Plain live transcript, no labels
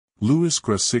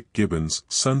Grassic Gibbon's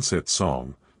Sunset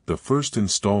Song, the first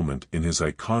installment in his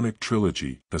iconic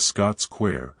trilogy, A Scots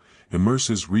Quair,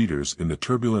 immerses readers in the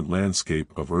turbulent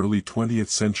landscape of early 20th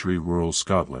century rural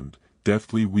Scotland,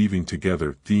 deftly weaving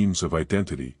together themes of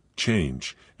identity,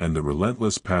 change, and the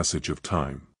relentless passage of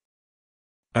time.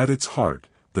 At its heart,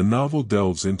 the novel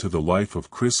delves into the life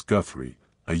of Chris Guthrie,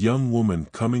 a young woman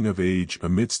coming of age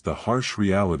amidst the harsh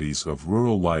realities of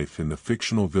rural life in the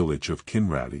fictional village of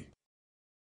Kinraddie.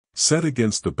 Set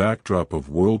against the backdrop of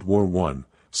World War I,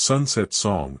 Sunset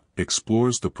Song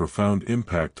explores the profound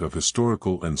impact of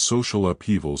historical and social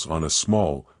upheavals on a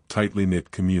small, tightly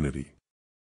knit community.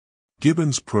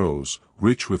 Gibbon's prose,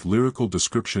 rich with lyrical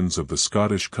descriptions of the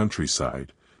Scottish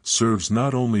countryside, serves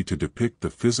not only to depict the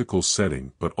physical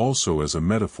setting but also as a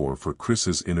metaphor for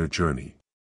Chris's inner journey.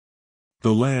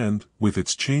 The land, with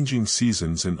its changing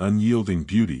seasons and unyielding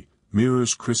beauty,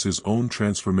 mirrors Chris's own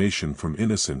transformation from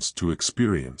innocence to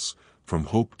experience, from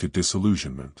hope to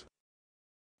disillusionment.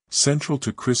 Central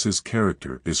to Chris's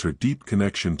character is her deep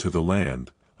connection to the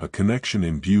land, a connection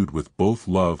imbued with both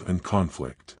love and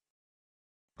conflict.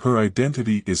 Her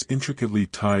identity is intricately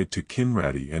tied to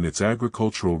Kinraddie and its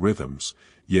agricultural rhythms,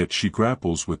 yet she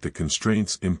grapples with the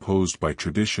constraints imposed by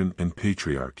tradition and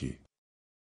patriarchy.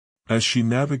 As she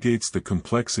navigates the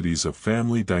complexities of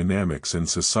family dynamics and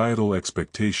societal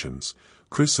expectations,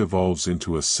 Chris evolves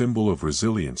into a symbol of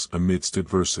resilience amidst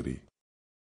adversity.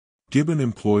 Gibbon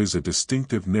employs a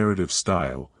distinctive narrative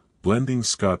style, blending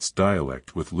Scots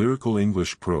dialect with lyrical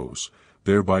English prose,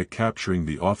 thereby capturing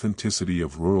the authenticity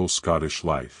of rural Scottish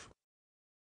life.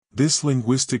 This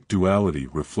linguistic duality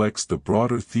reflects the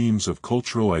broader themes of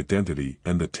cultural identity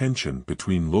and the tension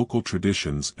between local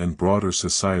traditions and broader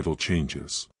societal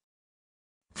changes.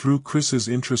 Through Chris's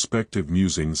introspective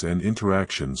musings and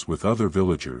interactions with other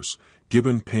villagers,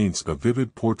 Gibbon paints a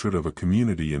vivid portrait of a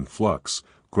community in flux,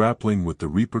 grappling with the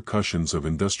repercussions of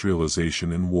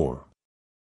industrialization and war.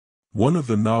 One of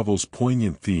the novel's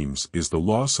poignant themes is the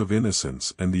loss of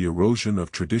innocence and the erosion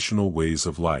of traditional ways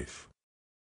of life.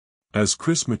 As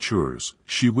Chris matures,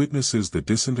 she witnesses the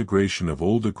disintegration of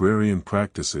old agrarian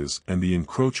practices and the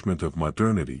encroachment of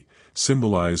modernity,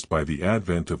 symbolized by the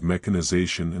advent of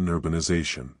mechanization and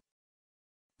urbanization.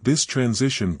 This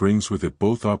transition brings with it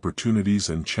both opportunities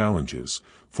and challenges,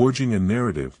 forging a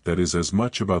narrative that is as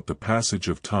much about the passage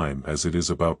of time as it is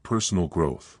about personal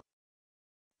growth.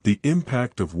 The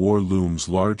impact of war looms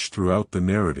large throughout the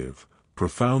narrative,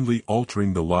 profoundly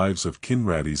altering the lives of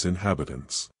Kinraddie's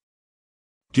inhabitants.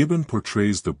 Gibbon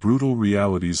portrays the brutal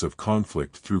realities of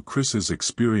conflict through Chris's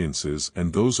experiences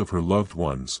and those of her loved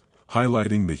ones,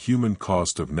 highlighting the human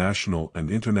cost of national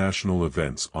and international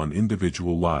events on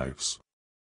individual lives.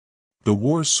 The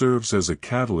war serves as a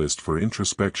catalyst for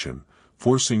introspection,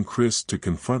 forcing Chris to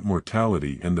confront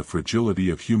mortality and the fragility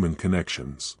of human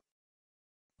connections.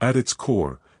 At its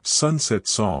core, Sunset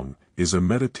Song is a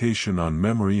meditation on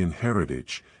memory and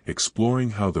heritage,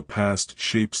 exploring how the past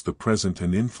shapes the present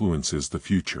and influences the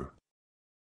future.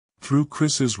 Through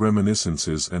Chris's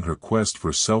reminiscences and her quest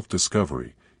for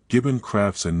self-discovery, Gibbon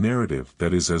crafts a narrative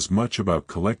that is as much about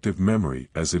collective memory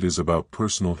as it is about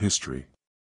personal history.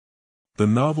 The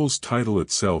novel's title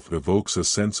itself evokes a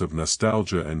sense of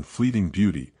nostalgia and fleeting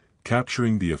beauty,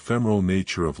 capturing the ephemeral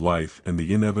nature of life and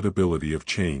the inevitability of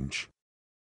change.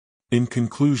 In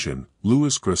conclusion,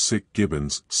 Grassic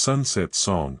Gibbon's Sunset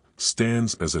Song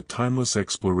stands as a timeless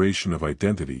exploration of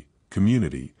identity,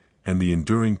 community, and the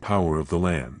enduring power of the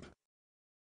land.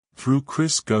 Through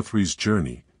Chris Guthrie's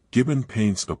journey, Gibbon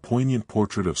paints a poignant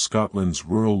portrait of Scotland's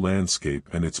rural landscape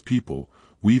and its people,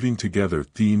 weaving together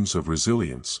themes of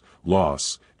resilience,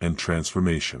 loss, and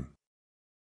transformation.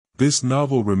 This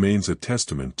novel remains a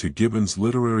testament to Gibbon's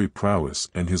literary prowess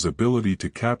and his ability to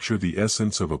capture the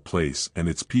essence of a place and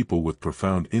its people with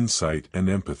profound insight and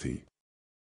empathy.